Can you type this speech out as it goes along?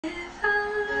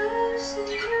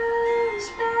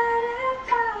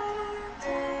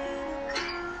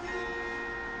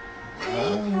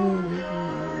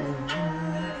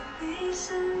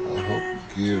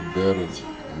get better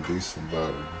and be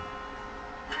somebody.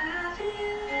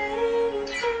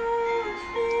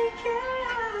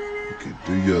 You can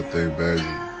do your thing, baby.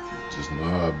 Just know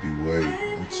I'll be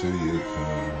waiting until you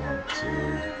come to.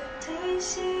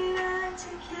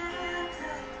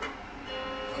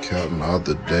 Counting all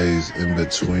the days in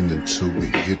between the two we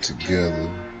get together.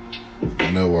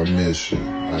 You know I miss you.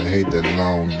 I hate that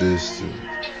long distance.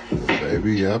 But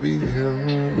baby, I'll be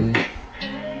counting.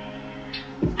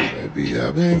 Baby,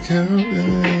 I've been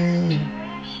counting.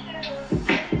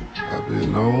 I've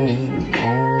been on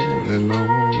and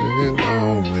on and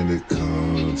on when it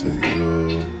comes to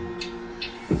you.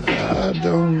 I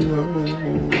don't know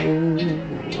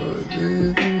what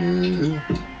it is.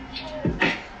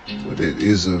 What it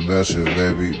is about you,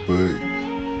 baby, but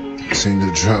it seem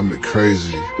to drive me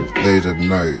crazy late at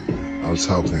night. I'm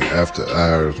talking after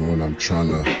hours when I'm trying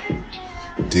to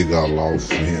dig all off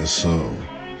here something.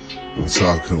 I'm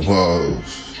talking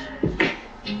walls.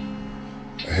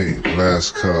 Hey,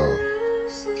 last call.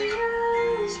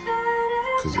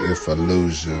 Cause if I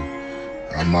lose you,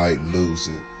 I might lose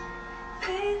it.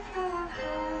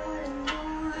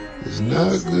 It's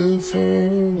not good for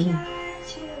me.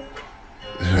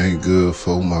 It ain't good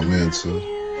for my mental.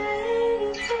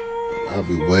 I'll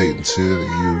be waiting till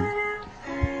you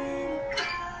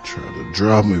try to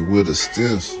draw me with a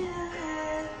stencil.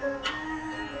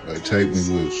 Like, take me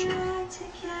with you.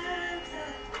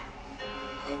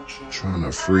 Trying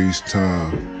to freeze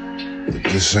time, but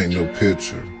this ain't no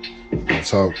picture. I'm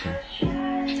talking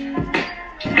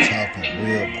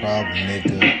real problem,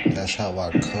 nigga. That's how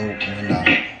I cope when I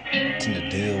tend to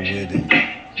deal with it.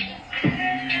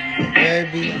 But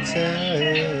baby, tell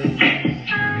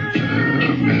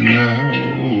me now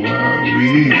why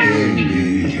we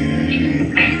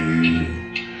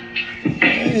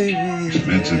it's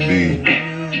meant to be.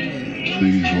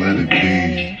 Please let it be.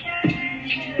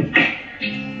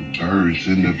 Birds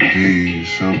in the bees,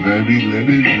 so baby, let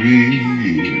it be.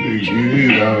 It'll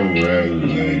get alright,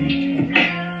 lady.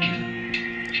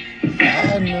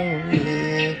 I know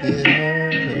it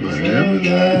hurts. Whatever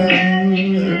that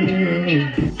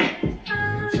is,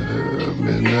 tell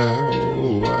me now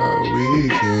why we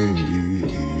can't be.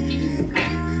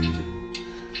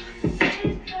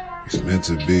 It's meant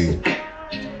to be.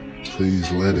 Please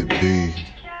let it be.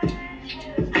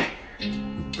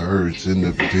 Birds in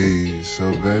the bees,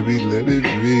 so baby, let it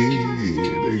be.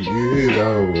 It'll get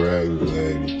alright,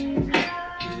 lady.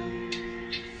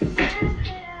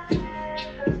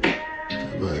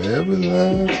 Have I ever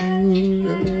lied to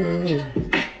you?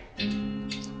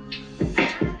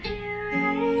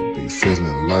 I be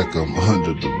feeling like I'm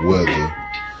under the weather.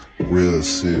 Real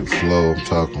sick flow, I'm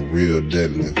talking real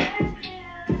deadly.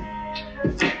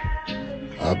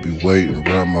 I'll be waiting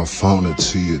around my phone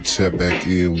until you tap back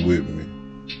in with me.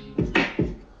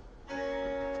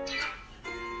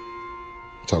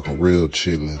 Talking real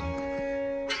chillin',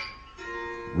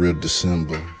 real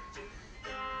December.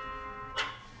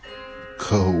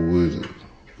 Cold with it,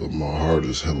 but my heart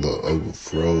is hella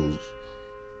overfroze.